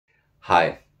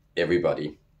Hi,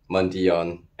 everybody.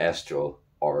 Mondion Astral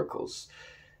Oracles.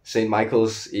 St.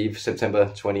 Michael's Eve, September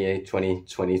 28,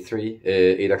 2023,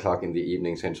 8 o'clock in the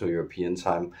evening, Central European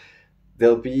time.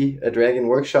 There'll be a dragon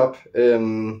workshop,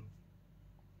 and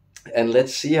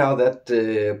let's see how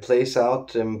that plays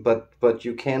out. But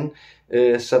you can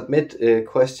submit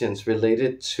questions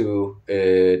related to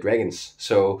dragons.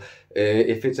 So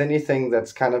if it's anything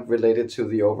that's kind of related to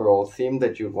the overall theme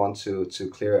that you want to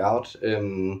clear out,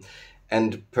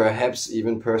 and perhaps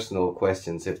even personal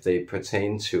questions if they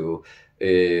pertain to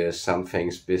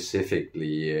something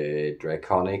specifically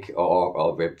draconic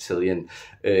or reptilian,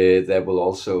 that will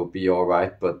also be all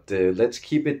right. But let's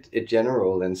keep it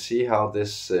general and see how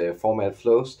this format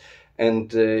flows.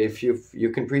 And if you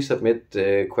can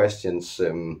pre-submit questions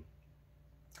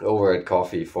over at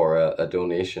Coffee for a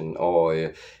donation,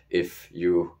 or if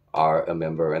you are a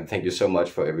member. And thank you so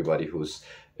much for everybody who's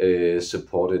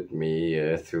supported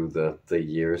me through the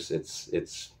years.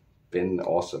 It's been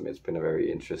awesome. It's been a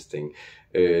very interesting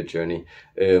journey.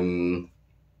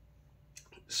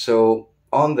 So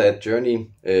on that journey,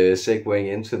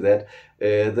 segueing into that,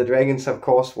 the dragons, of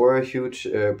course, were a huge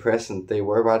present. They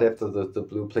were right after the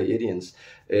Blue Pleiadians.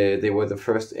 They were the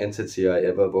first entity I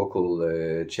ever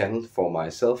vocal channeled for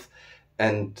myself,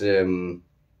 and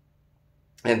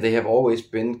they have always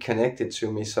been connected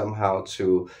to me somehow,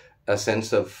 to a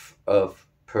sense of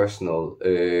personal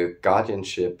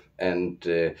guardianship, and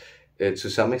to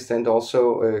some extent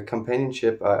also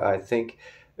companionship, I think.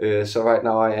 So right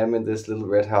now I am in this little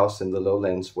red house in the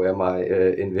lowlands where my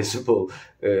invisible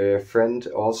friend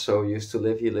also used to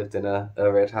live. He lived in a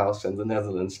red house in the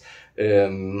Netherlands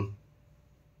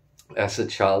as a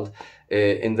child.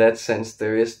 In that sense,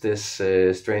 there is this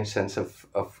strange sense of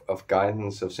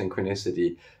guidance, of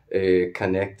synchronicity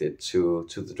connected to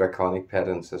the draconic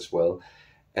patterns as well.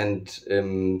 And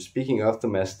speaking of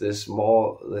them as this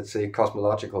more, let's say,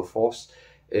 cosmological force,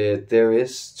 there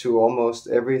is to almost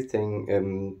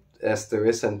everything, as there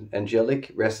is an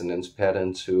angelic resonance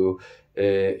pattern to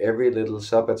every little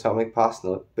subatomic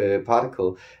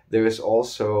particle, there is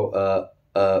also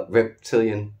a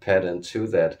reptilian pattern to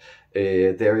that.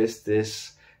 There is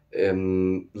this,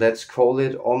 let's call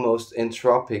it almost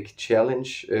entropic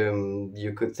challenge.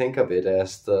 You could think of it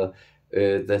as the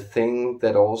thing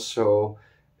that also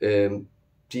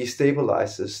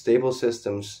destabilizes stable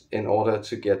systems in order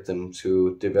to get them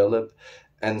to develop.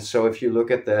 And so if you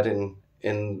look at that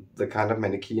in the kind of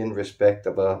Manichaean respect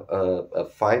of a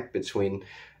fight between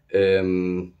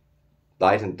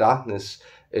light and darkness,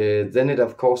 then it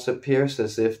of course appears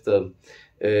as if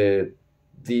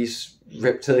these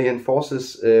reptilian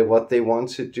forces, what they want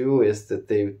to do is that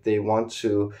they want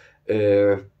to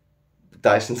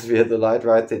Dyson sphere the light,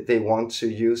 right? That they want to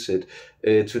use it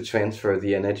to transfer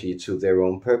the energy to their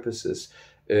own purposes.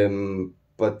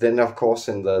 But then, of course,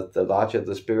 in the larger,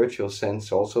 the spiritual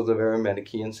sense, also the very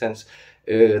Manichaean sense,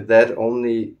 that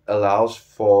only allows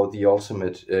for the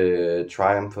ultimate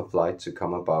triumph of light to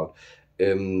come about.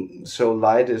 So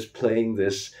light is playing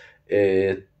this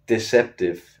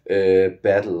deceptive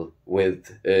battle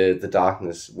with the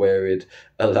darkness, where it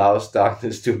allows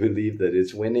darkness to believe that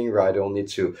it's winning, right? Only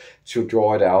to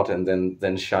draw it out and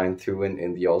then shine through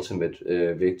in the ultimate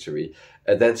victory.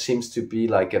 That seems to be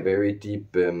like a very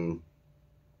deep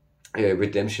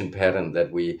redemption pattern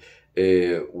that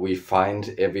we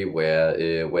find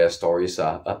everywhere where stories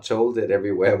are told, that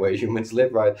everywhere where humans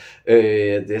live, right?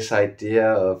 This idea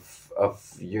of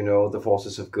the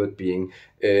forces of good being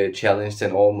challenged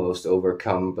and almost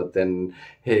overcome, but then,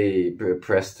 hey,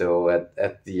 presto,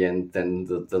 at the end, then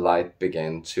the light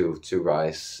began to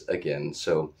rise again.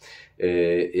 So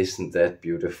isn't that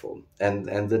beautiful?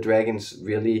 And the dragons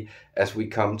really, as we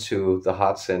come to the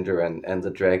heart center and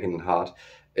the dragon heart,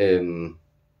 they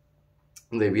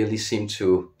really seem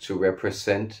to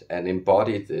represent and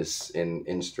embody this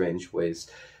in strange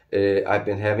ways. I've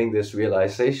been having this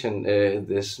realization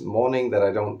this morning that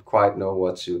I don't quite know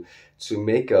what to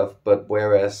make of, but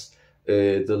whereas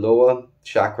the lower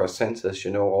chakra centers,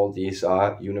 all these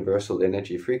are universal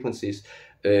energy frequencies,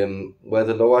 where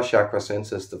the lower chakra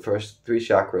centers, the first three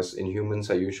chakras in humans,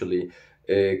 are usually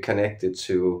connected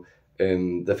to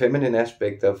the feminine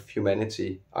aspect of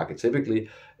humanity, archetypically,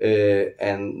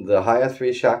 and the higher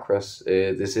three chakras,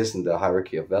 this isn't a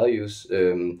hierarchy of values,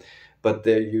 but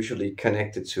they're usually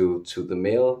connected to the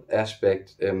male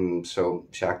aspect, so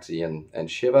Shakti and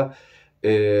Shiva.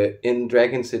 In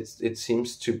dragons, it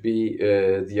seems to be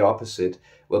the opposite.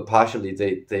 Well, partially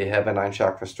they have a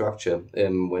 9-chakra structure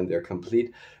when they're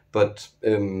complete, but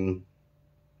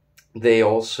they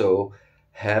also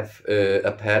have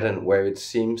a pattern where it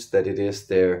seems that it is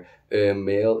their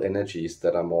male energies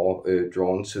that are more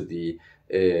drawn to the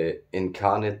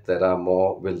incarnate, that are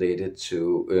more related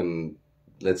to,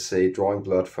 let's say, drawing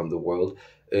blood from the world,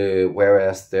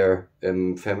 whereas their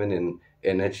feminine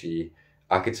energy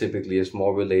archetypically is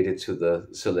more related to the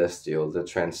celestial, the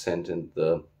transcendent,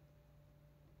 the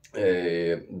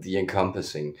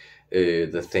encompassing,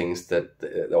 the things that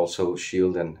also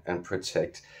shield and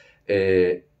protect.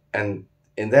 And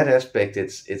in that aspect,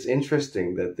 it's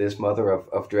interesting that this mother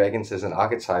of dragons is an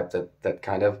archetype that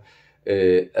kind of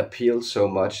appeals so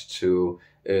much to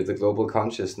the global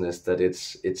consciousness that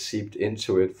it's seeped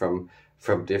into it from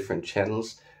different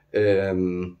channels,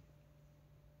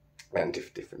 and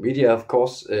different media, of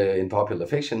course, in popular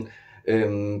fiction.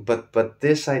 But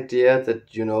this idea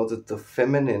that, you know, that the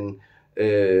feminine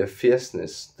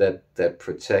fierceness that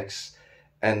protects,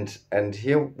 and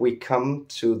here we come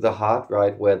to the heart,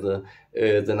 right, where the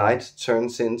knight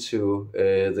turns into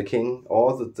the king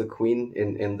or the queen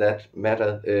in that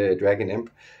matter,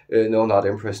 no, not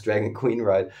empress, dragon queen,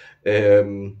 right?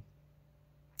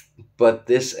 But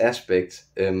this aspect,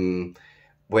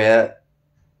 where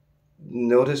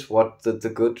notice what the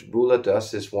good ruler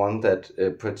does is one that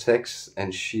protects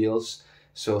and shields,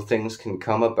 so things can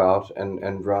come about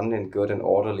and run in good and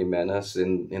orderly manners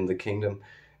in the kingdom,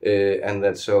 and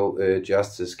that so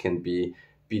justice can be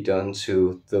done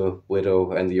to the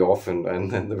widow and the orphan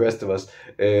and the rest of us,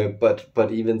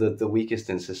 but even the weakest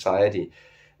in society.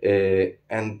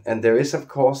 And there is, of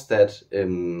course, that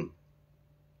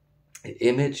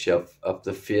image of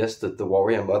the fierce, the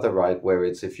warrior mother, right, where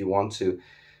it's if you want to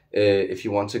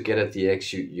get at the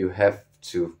eggs, you have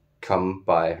to come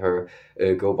by her,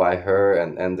 go by her,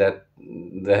 and that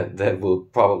will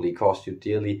probably cost you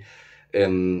dearly,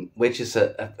 which is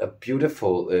a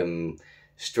beautiful,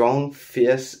 strong,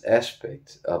 fierce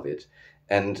aspect of it.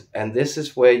 And this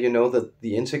is where, you know,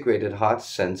 the integrated heart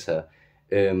center,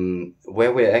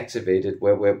 where we're activated,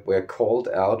 where we're called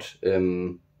out,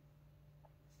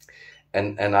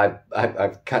 and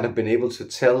I've kind of been able to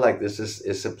tell, like, this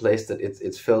is a place that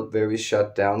it's felt very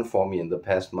shut down for me in the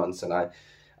past months, and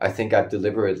I think I've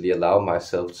deliberately allowed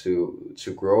myself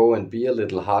to grow and be a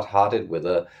little hard-hearted with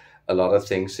a lot of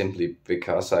things, simply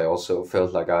because I also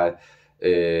felt like I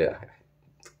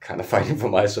kind of fighting for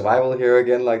my survival here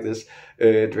again, like this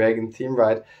dragon theme,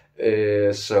 right?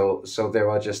 So there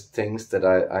are just things that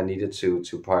I needed to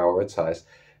prioritize,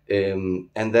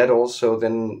 and that also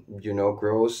then, you know,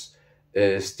 grows,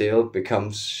 still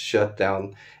becomes shut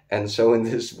down. And so in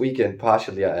this weekend,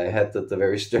 partially, I had the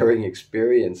very stirring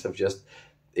experience of just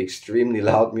extremely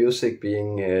loud music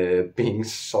being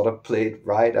sort of played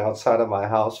right outside of my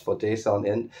house for days on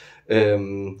end,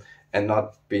 and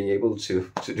not being able to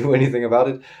do anything about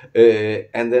it.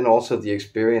 And then also the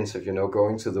experience of, you know,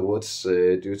 going to the woods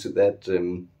due to that,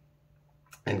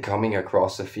 and coming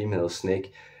across a female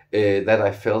snake that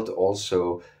I felt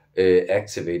also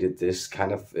activated this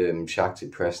kind of Shakti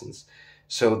presence.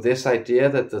 So this idea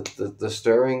that the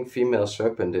stirring female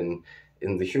serpent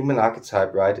in the human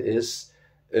archetype, right, is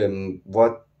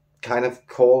what kind of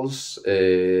calls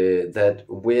that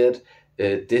weird,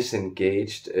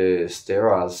 disengaged,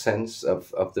 sterile sense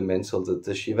of the mental,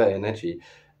 the Shiva energy,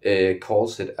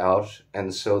 calls it out.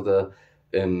 And so the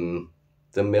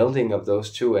melding of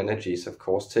those two energies, of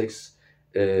course, takes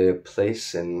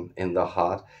place in the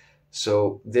heart.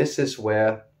 So this is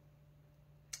where,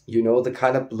 you know, the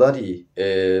kind of bloody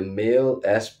male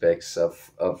aspects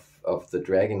of the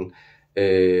dragon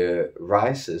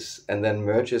rises and then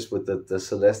merges with the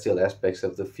celestial aspects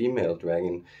of the female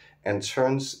dragon and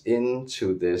turns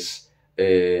into this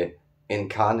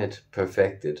incarnate,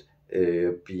 perfected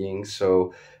being.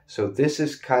 So this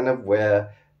is kind of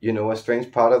where, you know, a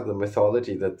strange part of the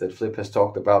mythology that Flip has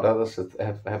talked about, others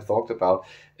have talked about,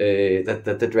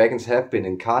 that the dragons have been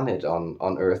incarnate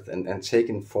on Earth and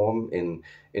taken form in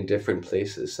different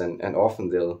places, and often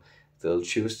they'll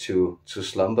choose to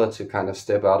slumber, to kind of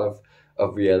step out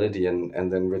of reality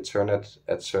and then return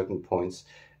at certain points.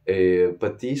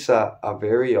 But these are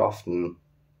very often,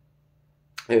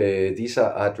 these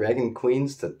are dragon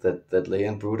queens that lay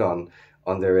and brood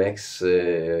on their eggs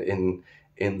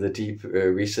in the deep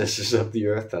recesses of the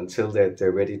earth until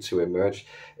they're ready to emerge.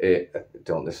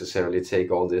 Don't necessarily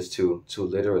take all this too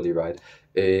literally, right?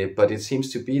 But it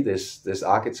seems to be this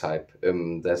archetype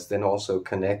that's then also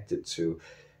connected to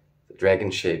the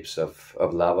dragon shapes of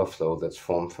lava flow that's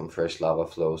formed from fresh lava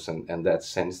flows, and that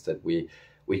sense that we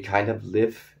kind of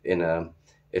live in a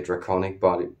draconic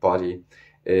body.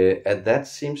 And that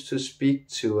seems to speak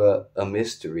to a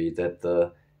mystery that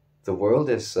the world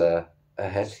is a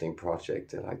hatchling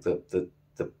project. Like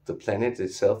the the planet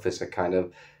itself is a kind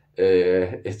of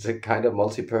it's a kind of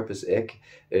multi-purpose egg.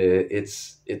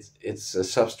 It's a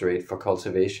substrate for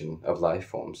cultivation of life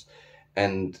forms,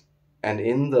 and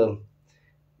in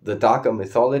the darker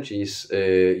mythologies,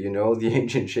 the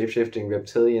ancient shape-shifting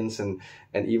reptilians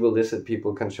and evil lizard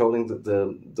people controlling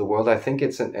the world. I think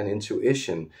it's an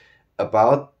intuition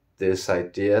about this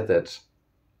idea that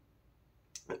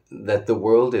the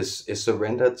world is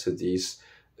surrendered to these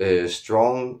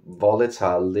strong,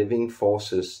 volatile, living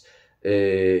forces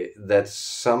that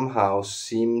somehow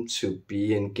seem to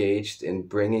be engaged in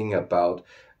bringing about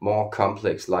more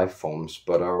complex life forms,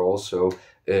 but are also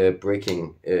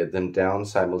breaking them down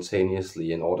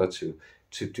simultaneously in order to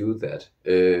do that.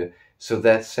 So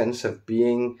that sense of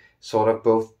being sort of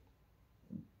both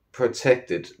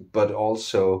protected, but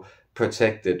also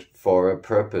protected for a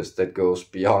purpose that goes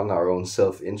beyond our own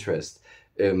self-interest,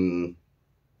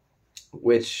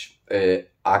 which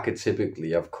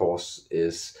archetypically, of course,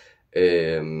 is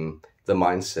the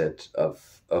mindset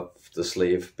of the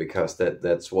slave, because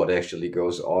that's what actually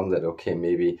goes on. That, okay,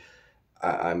 maybe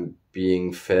I'm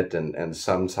being fed and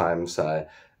sometimes I'm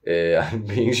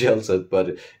being sheltered,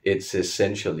 but it's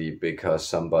essentially because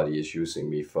somebody is using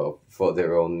me for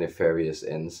their own nefarious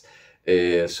ends.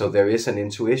 So there is an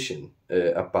intuition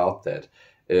about that,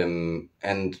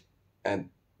 and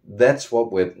that's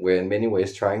what we're in many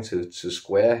ways trying to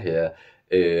square here,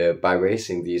 by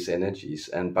raising these energies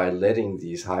and by letting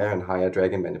these higher and higher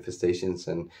dragon manifestations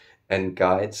and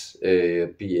guides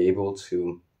be able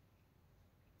to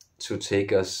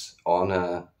take us on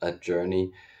a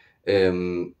journey.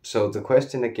 So the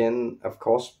question again, of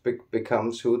course,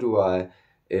 becomes, who do I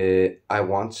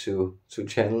want to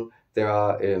channel? There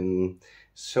are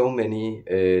so many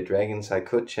dragons I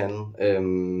could channel,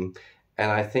 and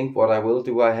I think what I will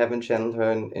do, I haven't channeled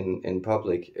her in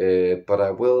public, but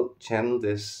I will channel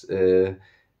this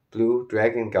blue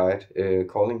dragon guide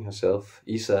calling herself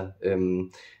Isa,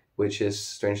 which is,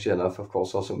 strangely enough, of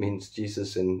course, also means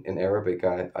Jesus in Arabic,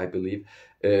 I believe.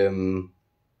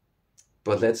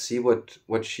 But let's see what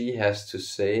she has to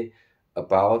say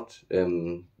about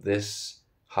this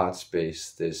heart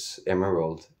space, this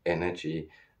emerald energy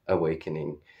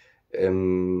awakening.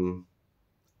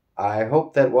 I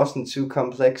hope that wasn't too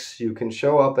complex. You can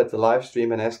show up at the live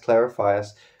stream and ask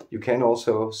clarifiers. You can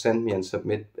also send me and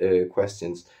submit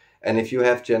questions. And if you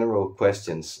have general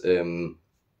questions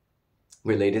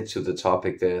related to the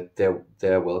topic,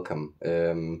 they're welcome,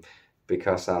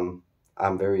 because I'm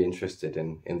very interested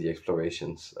in the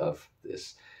explorations of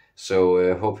this.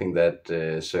 So hoping that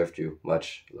served you.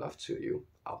 Much love to you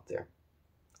out there.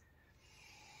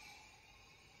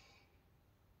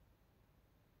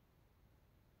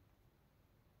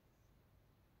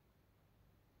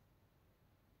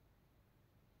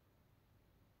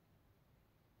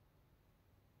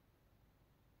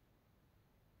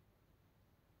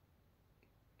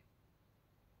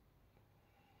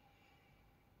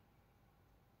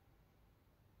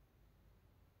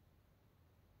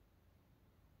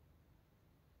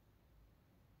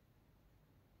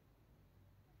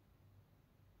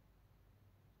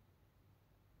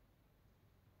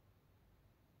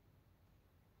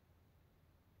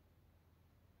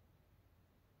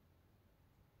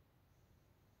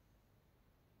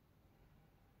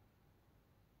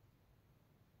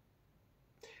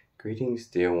 Greetings,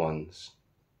 dear ones.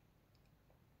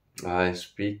 I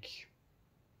speak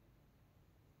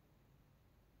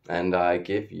and I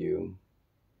give you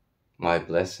my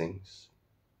blessings,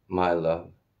 my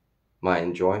love, my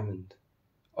enjoyment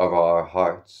of our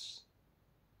hearts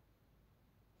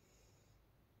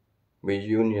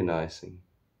reunionizing,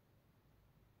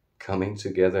 coming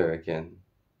together again,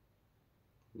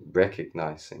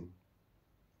 recognizing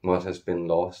what has been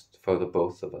lost for the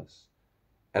both of us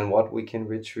and what we can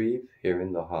retrieve here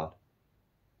in the heart.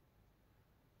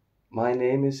 My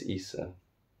name is Isa,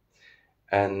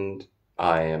 and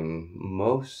I am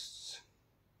most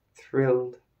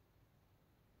thrilled,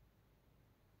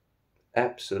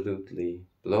 absolutely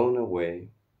blown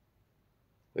away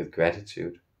with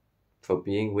gratitude for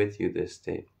being with you this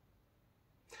day.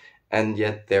 And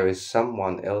yet there is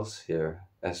someone else here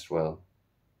as well.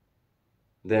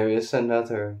 There is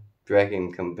another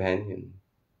dragon companion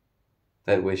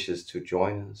that wishes to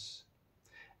join us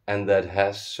and that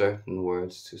has certain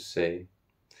words to say.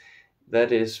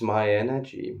 That is, my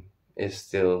energy is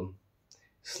still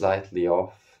slightly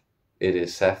off. It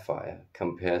is sapphire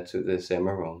compared to this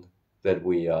emerald that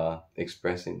we are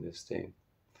expressing this day.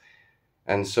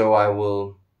 And so I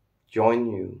will join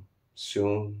you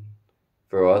soon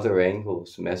for other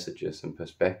angles, messages, and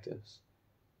perspectives.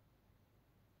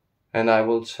 And I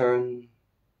will turn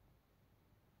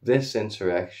this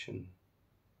interaction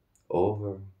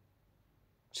over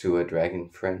to a dragon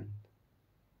friend,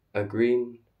 a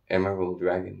green emerald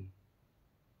dragon.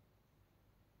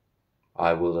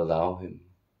 I will allow him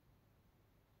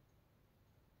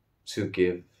to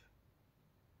give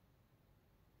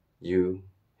you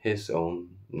his own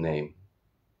name.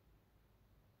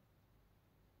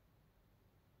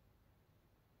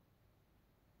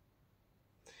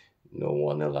 No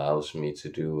one allows me to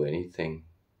do anything.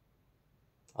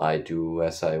 I do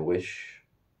as I wish,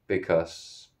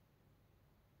 because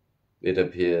it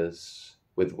appears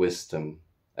with wisdom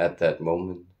at that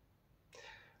moment.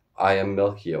 I am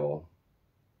Melchior,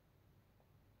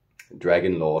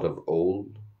 Dragonlord of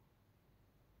old.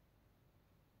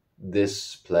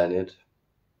 This planet,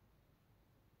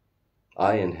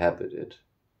 I inhabited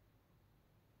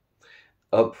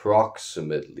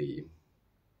approximately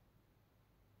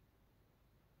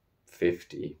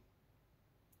 50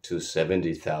 to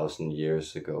 70,000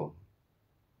 years ago,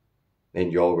 in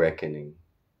your reckoning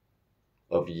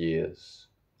of years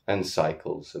and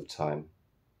cycles of time.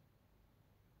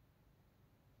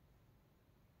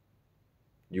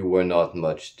 You were not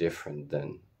much different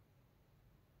then.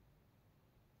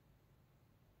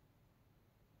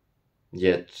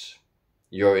 Yet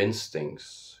your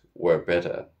instincts were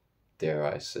better, dare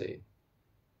I say.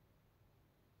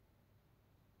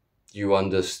 You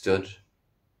understood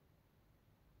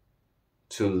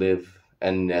to live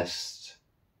and nest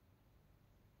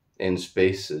in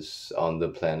spaces on the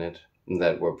planet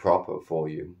that were proper for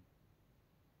you,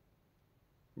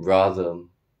 rather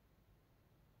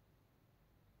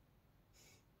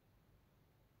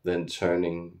than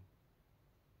turning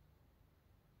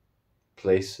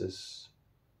places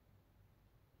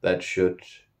that should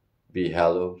be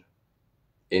hallowed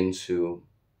into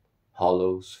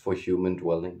hollows for human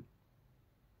dwelling.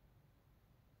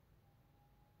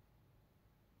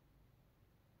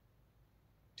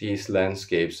 These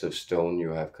landscapes of stone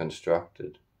you have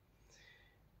constructed,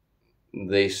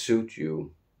 they suit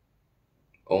you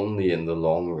only in the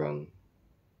long run.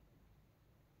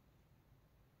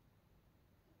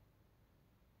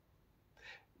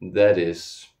 That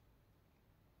is,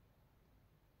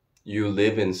 you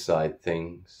live inside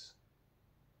things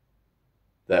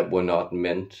that were not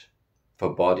meant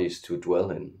for bodies to dwell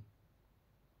in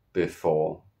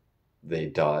before they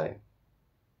die.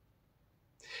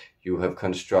 You have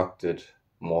constructed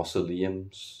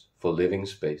mausoleums for living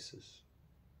spaces,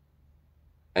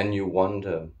 and you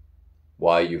wonder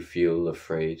why you feel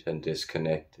afraid and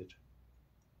disconnected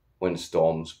when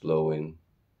storms blow in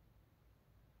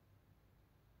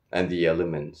and the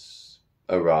elements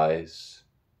arise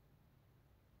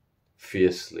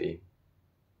fiercely,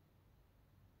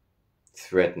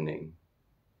 threatening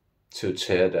to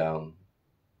tear down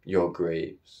your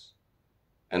graves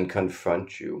and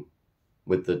confront you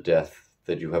with the death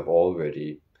that you have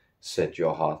already set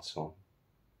your hearts on.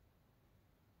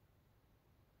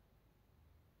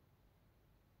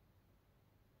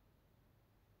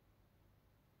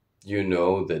 You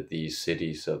know that these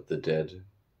cities of the dead,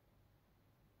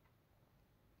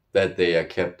 that they are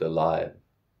kept alive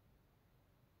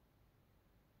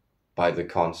by the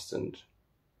constant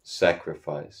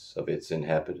sacrifice of its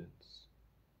inhabitants.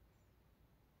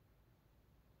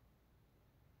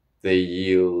 They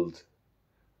yield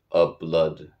up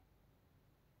blood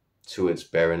to its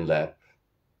barren lap,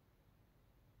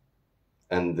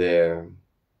 and there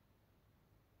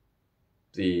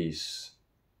these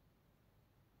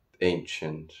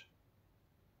ancient,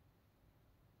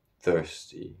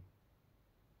 thirsty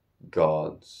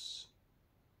gods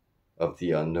of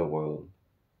the underworld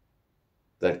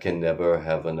that can never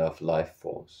have enough life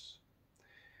force,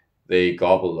 they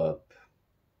gobble up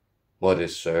what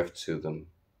is served to them,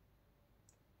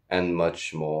 and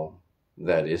much more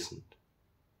that isn't.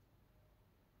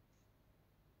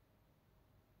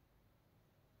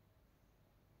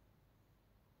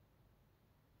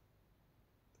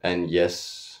 And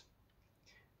yes,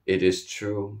 it is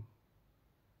true.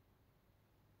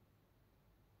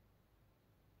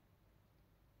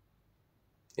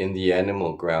 In the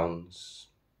animal grounds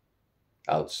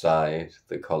outside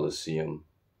the Colosseum,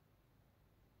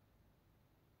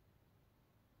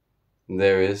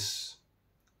 there is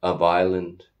a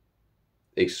violent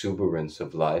exuberance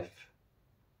of life.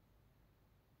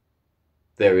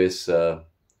 There is a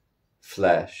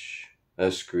flash,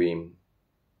 a scream,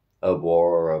 a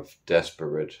war of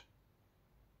desperate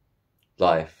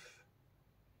life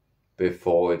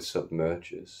before it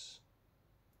submerges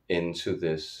into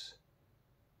this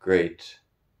great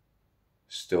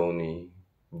stony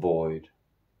void.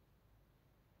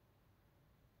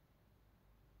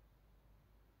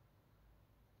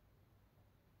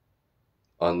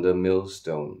 under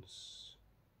millstones.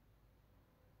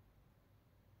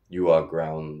 You are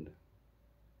ground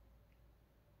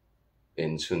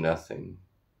into nothing.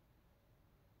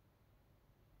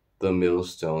 The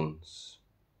millstones,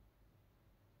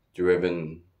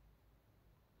 driven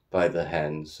by the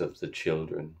hands of the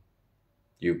children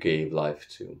you gave life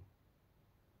to.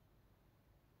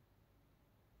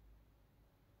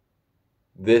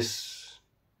 This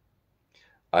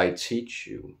I teach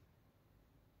you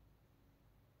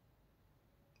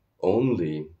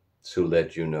only to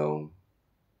let you know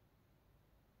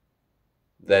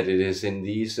that it is in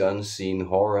these unseen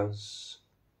horrors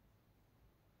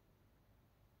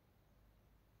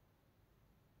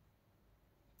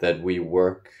that we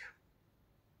work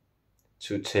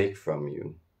to take from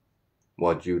you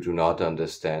what you do not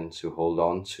understand to hold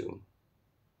on to,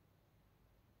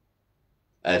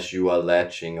 as you are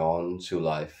latching on to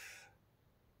life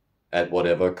at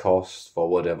whatever cost, for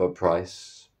whatever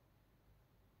price.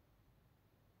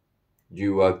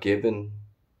 You are given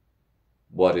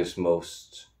what is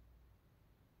most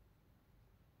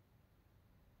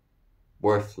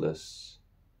worthless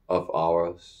of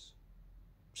ours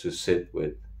to sit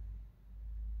with,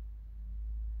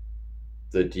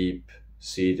 the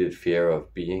deep-seated fear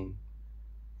of being,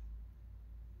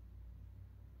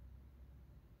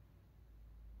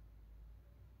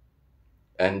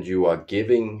 and you are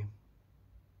giving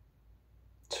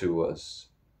to us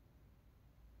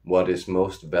what is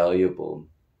most valuable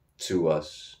to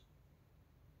us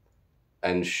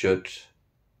and should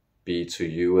be to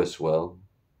you as well.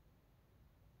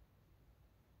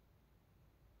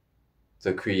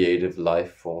 The creative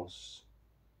life force,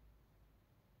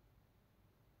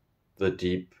 the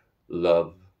deep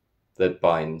love that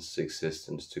binds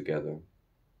existence together.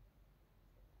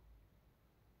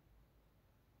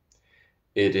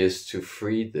 It is to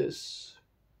free this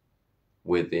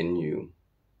within you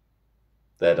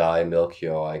that I,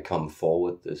 Melchior, I come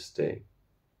forward this day.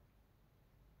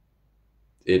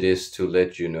 It is to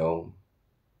let you know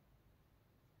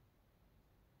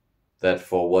that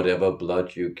for whatever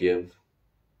blood you give,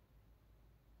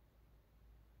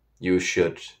 you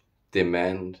should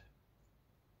demand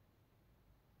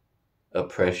a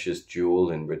precious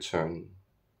jewel in return.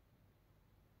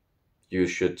 You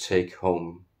should take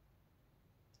home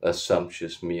a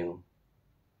sumptuous meal.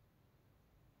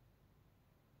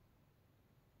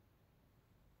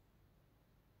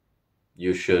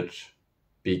 You should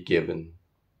be given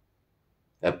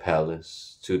a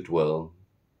palace to dwell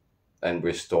and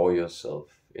restore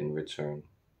yourself in return.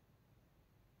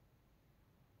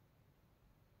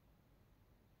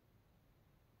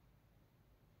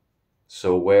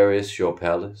 So where is your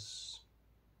palace?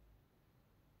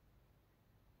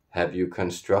 Have you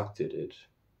constructed it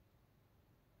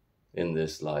in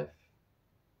this life?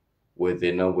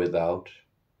 Within or without?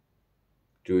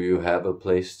 Do you have a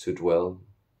place to dwell?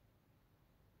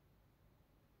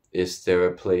 Is there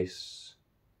a place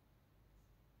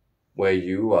where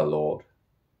you are Lord?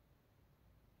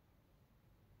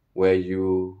 Where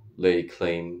you lay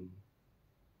claim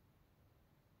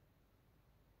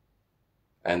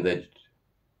and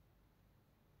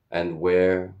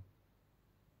where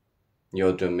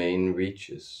your domain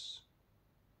reaches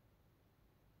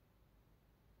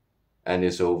and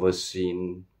is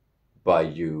overseen by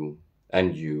you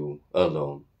and you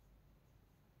alone.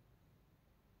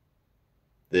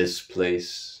 This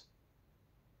place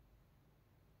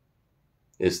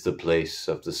is the place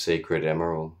of the sacred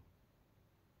emerald.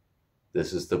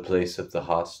 This is the place of the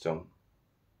heartstone.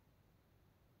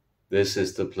 This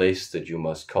is the place that you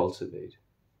must cultivate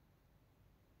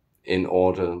in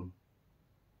order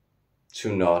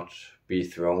to not be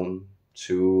thrown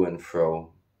to and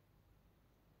fro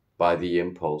by the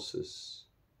impulses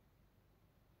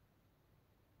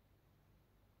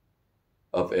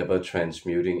of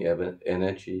ever-transmuting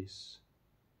energies,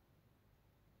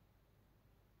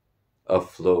 of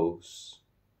flows,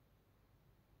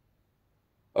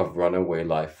 of runaway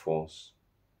life force.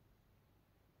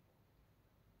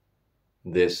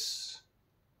 This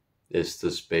is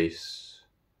the space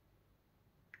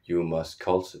you must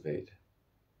cultivate.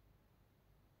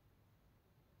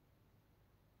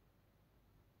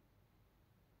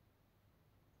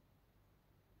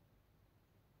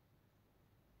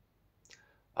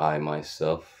 I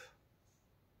myself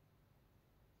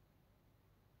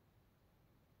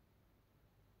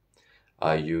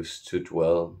I used to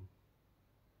dwell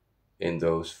in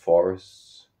those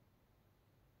forests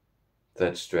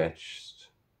that stretched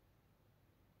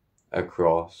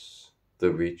across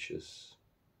the reaches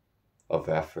of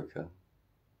Africa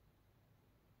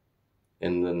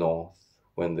in the north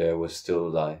when there was still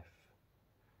life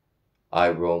I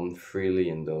roamed freely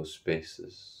in those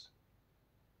spaces.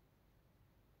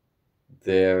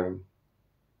 There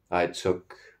I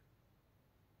took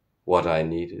what I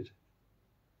needed,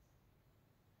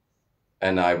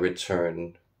 and I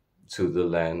returned to the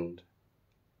land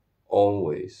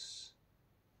always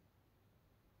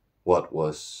what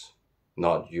was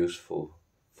not useful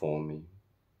for me,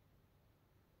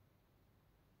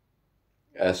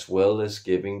 as well as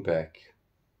giving back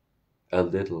a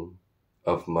little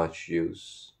of much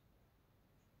use,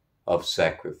 of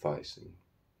sacrificing,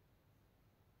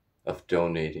 of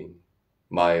donating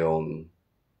my own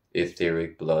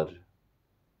etheric blood,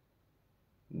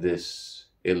 this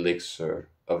elixir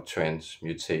of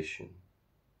transmutation,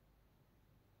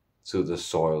 to the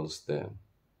soils there,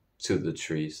 to the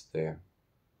trees there.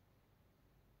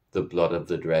 The blood of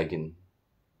the dragon,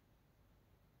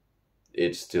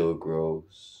 it still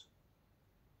grows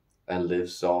and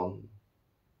lives on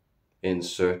in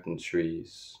certain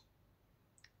trees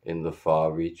in the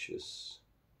far reaches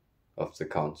of the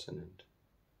continent,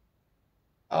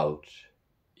 out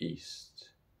east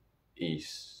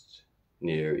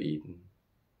near Eden.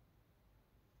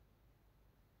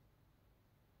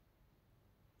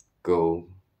 Go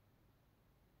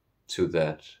to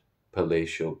that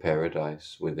palatial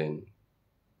paradise within.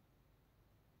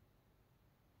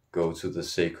 Go to the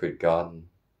sacred garden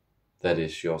that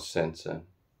is your center.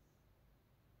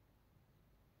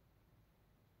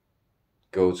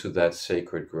 Go to that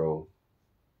sacred grove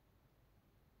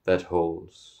that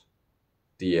holds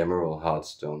the emerald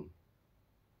heartstone.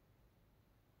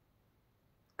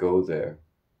 Go there.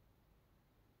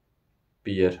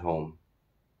 Be at home.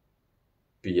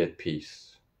 Be at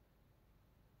peace.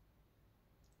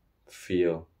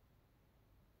 Feel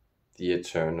the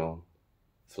eternal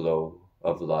flow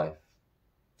of life,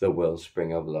 the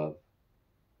wellspring of love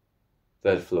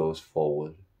that flows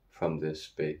forward from this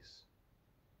space.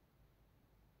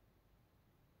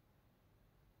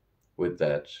 With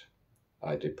that,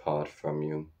 I depart from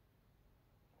you.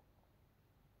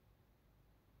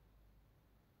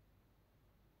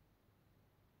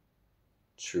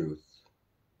 Truth,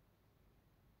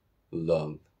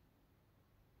 love,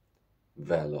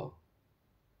 valor,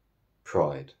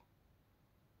 pride.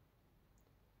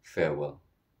 Farewell.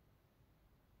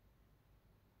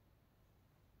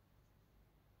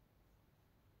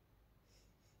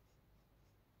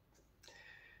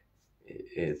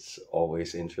 It's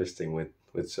always interesting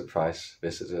with surprise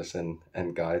visitors and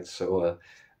guides. So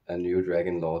a new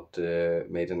Dragonlord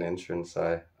made an entrance.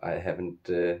 I haven't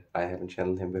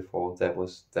channeled him before. That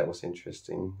was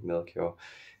interesting, Melchior.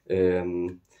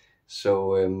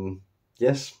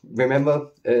 Yes,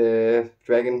 remember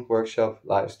Dragon Workshop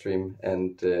live stream,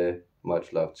 and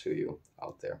much love to you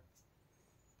out there.